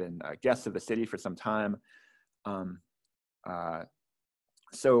agents have been guests of the city for some time.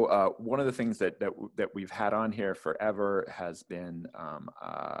 So one of the things that we've had on here forever has been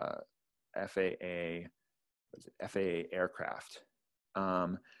FAA aircraft,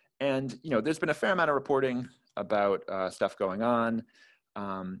 and there's been a fair amount of reporting about stuff going on.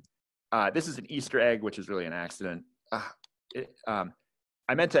 This is an Easter egg, which is really an accident.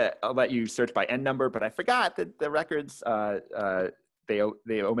 I meant to let you search by N number, but I forgot that the records they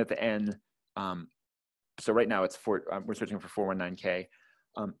omit the N. So right now it's we're searching for 419K.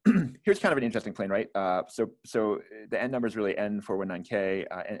 Here's kind of an interesting plane, right? So the N number is really N419K,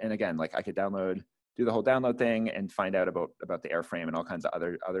 and again, like I could do the whole download thing and find out about the airframe and all kinds of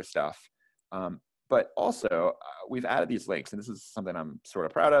other stuff. But also we've added these links, and this is something I'm sort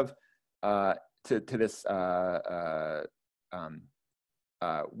of proud of, to this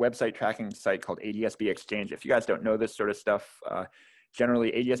website tracking site called ADSB Exchange. If you guys don't know this sort of stuff,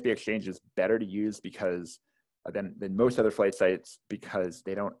 generally ADSB Exchange is better to use because than most other flight sites, because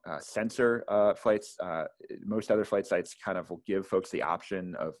they don't censor flights. Most other flight sites kind of will give folks the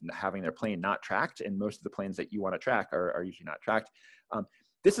option of having their plane not tracked, and most of the planes that you want to track are usually not tracked.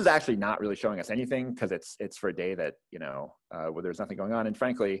 This is actually not really showing us anything because it's for a day that where there's nothing going on. And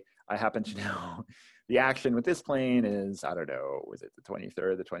frankly, I happen to know the action with this plane is, I don't know, was it the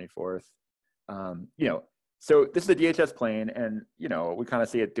 23rd, the 24th? So this is a DHS plane, and we kind of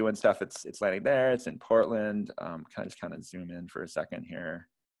see it doing stuff. It's landing there. It's in Portland. Just kind of zoom in for a second here.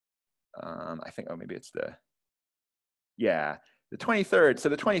 I think maybe it's the 23rd. So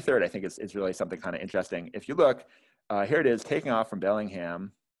the 23rd I think is really something kind of interesting. If you look, here it is taking off from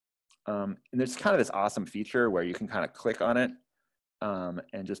Bellingham, and there's kind of this awesome feature where you can kind of click on it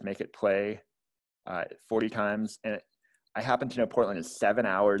and just make it play 40 times. And I happen to know Portland is 7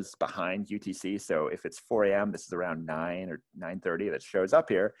 hours behind UTC. So if it's 4 a.m., this is around 9 or 9:30 that shows up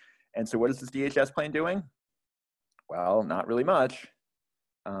here. And so what is this DHS plane doing? Well, not really much.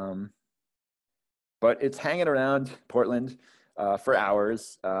 But it's hanging around Portland for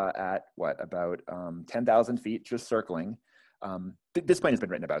hours at about 10,000 feet, just circling. This plane has been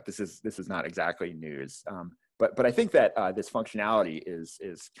written about. This is not exactly news. But I think that this functionality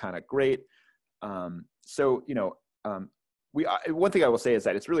is kind of great. One thing I will say is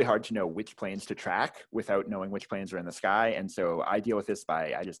that it's really hard to know which planes to track without knowing which planes are in the sky. And so I deal with this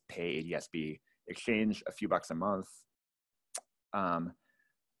I just pay ADSB Exchange a few bucks a month.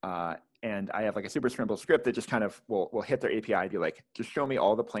 And I have like a super simple script that just kind of will hit their API and be like, just show me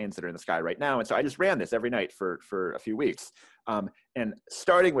all the planes that are in the sky right now. And so I just ran this every night for a few weeks. And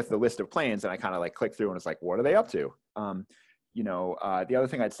starting with the list of planes, and I kind of like click through and it's like, what are they up to? The other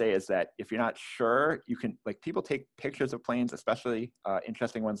thing I'd say is that if you're not sure, you can, like, people take pictures of planes, especially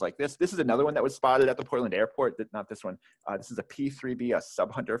interesting ones like this. This is another one that was spotted at the Portland airport, not this one. This is a P-3B, a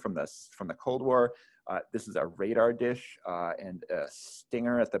sub-hunter from the Cold War. This is a radar dish and a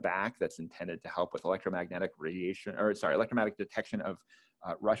stinger at the back that's intended to help with electromagnetic detection of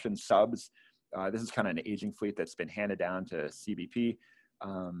Russian subs. This is kind of an aging fleet that's been handed down to CBP.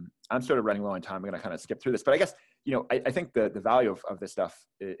 I'm sort of running low on time. I'm going to kind of skip through this, but I guess, I think the value of this stuff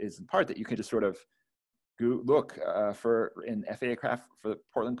is in part that you can just sort of look for in FAA craft for the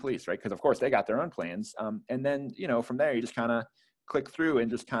Portland police, right? Because of course they got their own planes. And then, from there, you just kind of click through and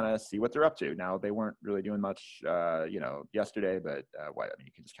just kind of see what they're up to. Now, they weren't really doing much, yesterday, but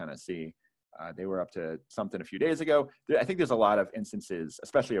you can just kind of see they were up to something a few days ago. I think there's a lot of instances,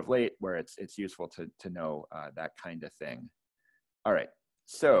 especially of late, where it's useful to know that kind of thing. All right.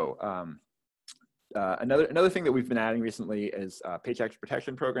 So another thing that we've been adding recently is Paycheck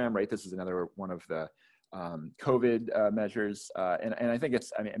Protection program, right? This is another one of the COVID measures, and I think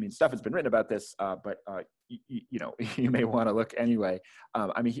it's, stuff has been written about this, but you may want to look anyway.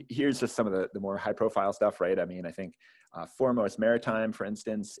 Here's just some of the more high profile stuff, right? I think Foremost Maritime, for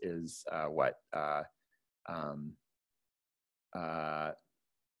instance, is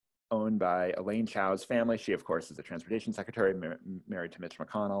owned by Elaine Chao's family. She, of course, is the transportation secretary, married to Mitch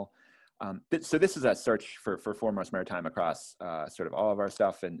McConnell. So this is a search for foremost maritime across sort of all of our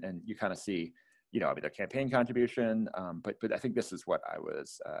stuff, and you kind of see, I mean, their campaign contribution, but I think this is what I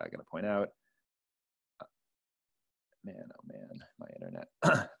was going to point out. Man, oh man, my internet.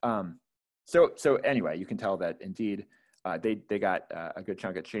 So anyway, you can tell that indeed they got a good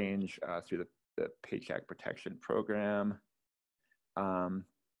chunk of change through the Paycheck Protection program.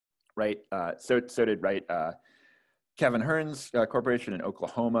 Right. So did Kevin Hearn's corporation in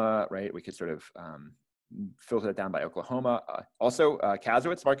Oklahoma. Right. We could sort of filter it down by Oklahoma. Also, Mark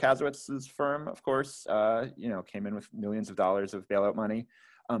Kazowitz's firm, of course, came in with millions of dollars of bailout money.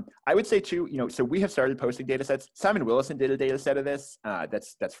 I would say too, so we have started posting data sets. Simon Willison did a data set of this.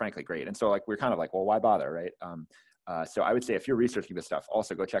 That's frankly great. And so like, we're kind of like, well, why bother, right? So I would say if you're researching this stuff,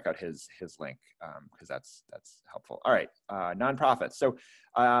 also go check out his link because that's helpful. All right, nonprofits. So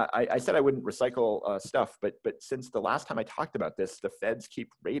I said I wouldn't recycle stuff, but since the last time I talked about this, the feds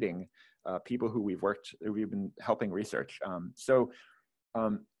keep rating people who we've been helping research.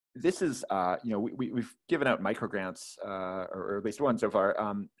 This is, we've given out micro grants, or at least one so far,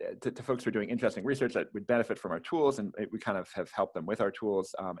 to folks who are doing interesting research that would benefit from our tools, and we kind of have helped them with our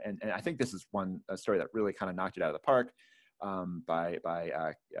tools. And I think this is a story that really kind of knocked it out of the park by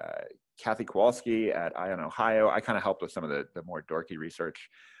Kathy Kowalski at Ion, Ohio. I kind of helped with some of the more dorky research.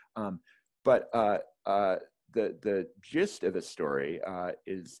 But the gist of the story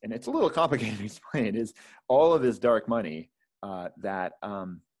is, and it's a little complicated to explain, is all of this dark money that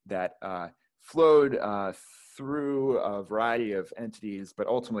flowed through a variety of entities, but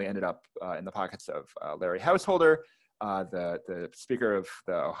ultimately ended up in the pockets of Larry Householder, the Speaker of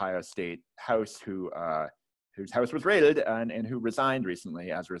the Ohio State House, whose house was raided and who resigned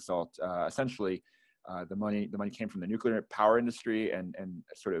recently as a result. Essentially, the money came from the nuclear power industry, and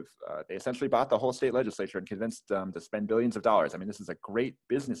sort of they essentially bought the whole state legislature and convinced them to spend billions of dollars. I mean, this is a great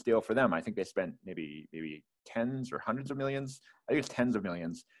business deal for them. I think they spent maybe tens or hundreds of millions. I think it's tens of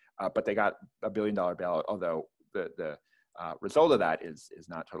millions, but they got $1 billion bailout. Although the result of that is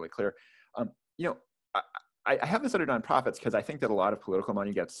not totally clear. I have this under nonprofits because I think that a lot of political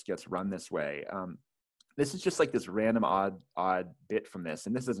money gets run this way. This is just like this random odd bit from this,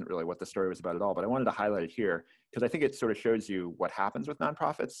 and this isn't really what the story was about at all, but I wanted to highlight it here because I think it sort of shows you what happens with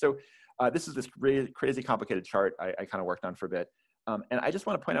nonprofits. So this is this really crazy complicated chart I kind of worked on for a bit. And I just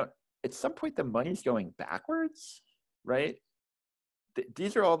want to point out, at some point the money's going backwards, right?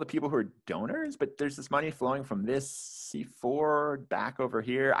 These are all the people who are donors, but there's this money flowing from this C4 back over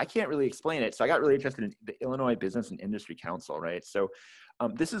here. I can't really explain it. So I got really interested in the Illinois Business and Industry Council, right? So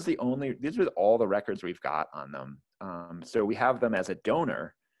these are all the records we've got on them. So we have them as a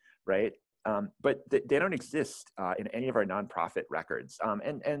donor, right? But they don't exist in any of our nonprofit records.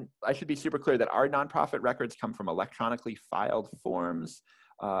 And I should be super clear that our nonprofit records come from electronically filed forms.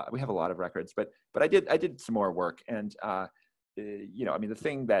 We have a lot of records, but I did some more work, and I mean, the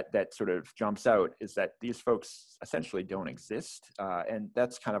thing that sort of jumps out is that these folks essentially don't exist, and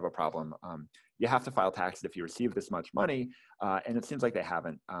that's kind of a problem. You have to file taxes if you receive this much money, and it seems like they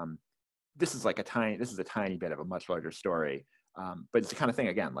haven't. This is a tiny bit of a much larger story, but it's the kind of thing,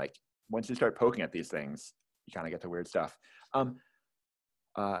 again, like once you start poking at these things, you kind of get to weird stuff.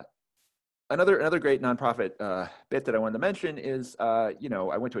 Another great nonprofit bit that I wanted to mention is, I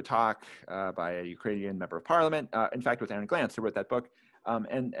went to a talk by a Ukrainian member of parliament, in fact, with Aaron Glantz, who wrote that book.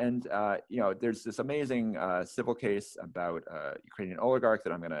 There's this amazing civil case about a Ukrainian oligarch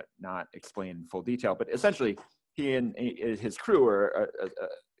that I'm going to not explain in full detail, but essentially he and his crew are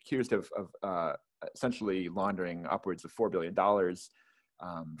accused of essentially laundering upwards of $4 billion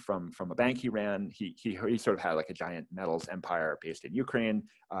from a bank he ran. He sort of had like a giant metals empire based in Ukraine.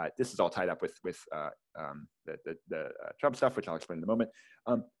 This is all tied up with the Trump stuff, which I'll explain in a moment.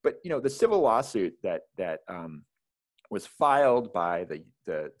 But the civil lawsuit that was filed by the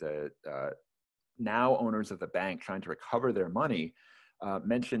now owners of the bank trying to recover their money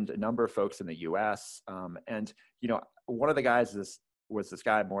mentioned a number of folks in the U.S. And one of the guys was this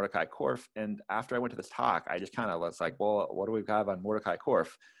guy, Mordecai Korf. And after I went to this talk, I just kind of was like, well, what do we have on Mordecai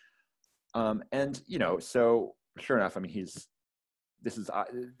Korf? So sure enough, I mean, he there's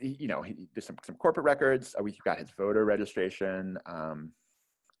some corporate records. We've got his voter registration,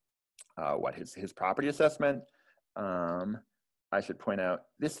 his property assessment. I should point out,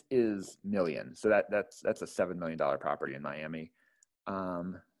 this is million. So that's a $7 million property in Miami.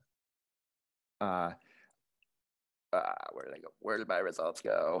 Where did I go? Where did my results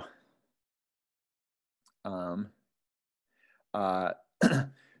go?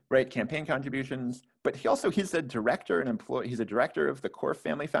 right? Campaign contributions, but he's a director and employee. He's a director of the Korf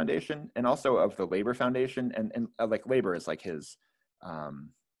Family Foundation and also of the Labor Foundation. And like Labor is like his, I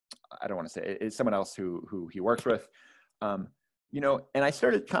don't want to say it's someone else who he works with. You know, and I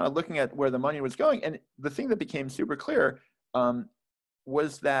started kind of looking at where the money was going. And the thing that became super clear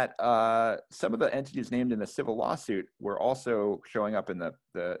was that some of the entities named in the civil lawsuit were also showing up in the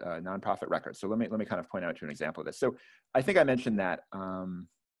nonprofit records. So let me kind of point out to an example of this. So I think I mentioned that,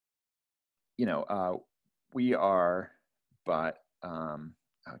 you know, we are, but, oh,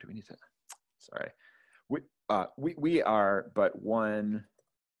 do we need to, sorry. We are but one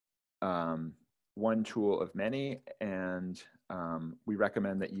tool of many, and we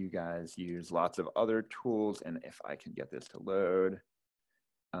recommend that you guys use lots of other tools. And if I can get this to load,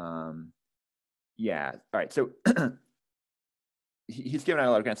 yeah, all right. So he's given out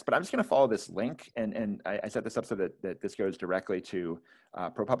a lot of grants, but I'm just going to follow this link, and I set this up so that this goes directly to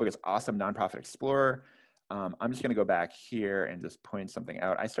ProPublica's awesome nonprofit explorer. I'm just going to go back here and just point something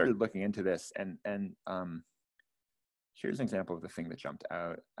out. I started looking into this, and here's an example of the thing that jumped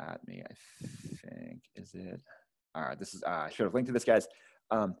out at me. I think, is it? All right, this is, I should have linked to this, guys.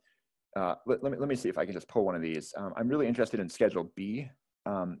 Let me see if I can just pull one of these. I'm really interested in Schedule B,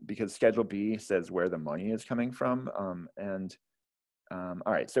 because Schedule B says where the money is coming from. All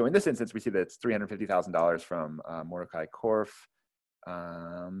right, so in this instance, we see that it's $350,000 from Mordecai Korf.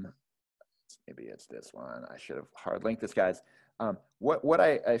 Maybe it's this one. I should have hard linked this, guys. What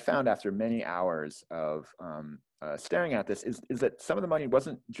I found after many hours of staring at this is that some of the money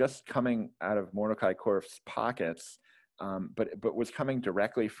wasn't just coming out of Mordecai Korf's pockets, but was coming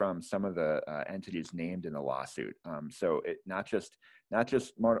directly from some of the entities named in the lawsuit. So it not just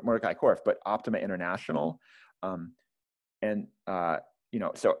Mordecai Korf, but Optima International, you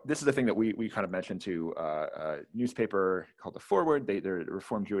know, so this is the thing that we kind of mentioned to a newspaper called The Forward. They're a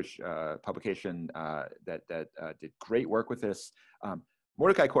Reformed Jewish publication that did great work with this.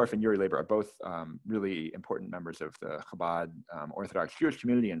 Mordecai Korf and Yuri Labor are both really important members of the Chabad Orthodox Jewish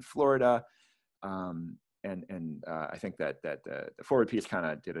community in Florida. I think that the Forward piece kind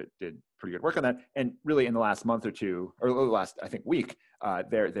of did pretty good work on that. And really in the last month or two, or the last, I think, week,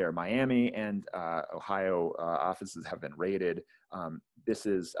 their Miami and Ohio offices have been raided. This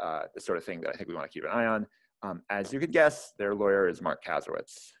is the sort of thing that I think we want to keep an eye on. As you could guess, their lawyer is Mark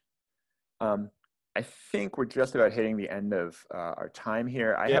Kazowitz. I think we're just about hitting the end of our time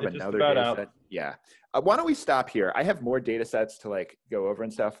here. I have another data set. Yeah. Why don't we stop here? I have more data sets to like go over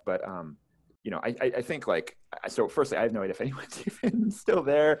and stuff, but you know, I think like, so firstly, I have no idea if anyone's even still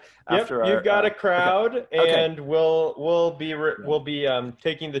there after you've got a crowd, okay. and we'll be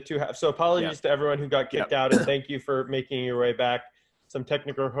taking the two halves. So apologies to everyone who got kicked out, and thank you for making your way back. Some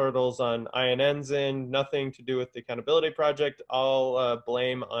technical hurdles on INN's end, nothing to do with the Accountability Project. All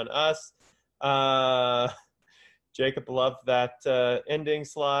blame on us. Jacob loved that ending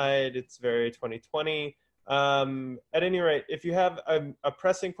slide. It's very 2020. At any rate, if you have a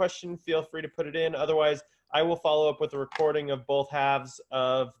pressing question, feel free to put it in. Otherwise, I will follow up with a recording of both halves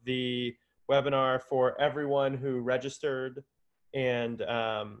of the webinar for everyone who registered. And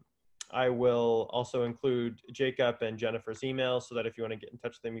I will also include Jacob and Jennifer's emails so that if you want to get in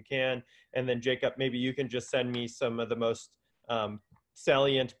touch with them, you can. And then Jacob, maybe you can just send me some of the most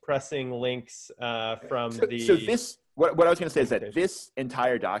salient pressing links from So this, what I was going to say is that this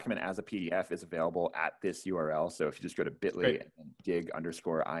entire document as a PDF is available at this URL. So if you just go to bit.ly and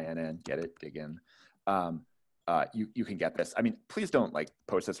dig_INN, get it, dig in, you can get this. I mean, please don't like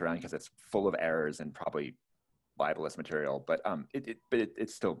post this around because it's full of errors and probably libelous material, but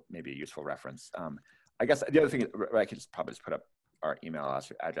it's still maybe a useful reference. I guess the other thing, I could probably just put up our email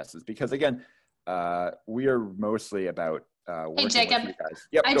addresses because again, we are mostly about hey Jacob, with you guys.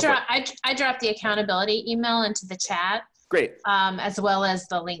 Yep, I dropped the accountability email into the chat. Great. As well as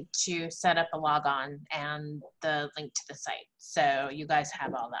the link to set up a logon and the link to the site. So you guys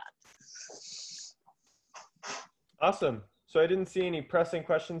have all that. Awesome. So I didn't see any pressing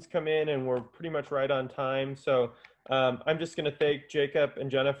questions come in, and we're pretty much right on time. So I'm just going to thank Jacob and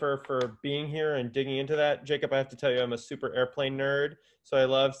Jennifer for being here and digging into that. Jacob, I have to tell you, I'm a super airplane nerd. So I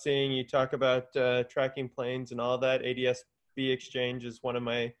love seeing you talk about tracking planes and all that. ADS-B Exchange is one of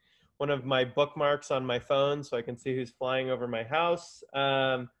my bookmarks on my phone, so I can see who's flying over my house.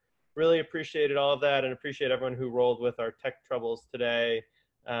 Really appreciated all of that, and appreciate everyone who rolled with our tech troubles today.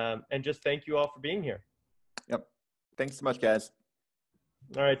 And just thank you all for being here. Yep. Thanks so much, guys.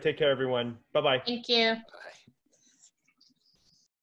 All right. Take care, everyone. Bye-bye. Thank you. Bye.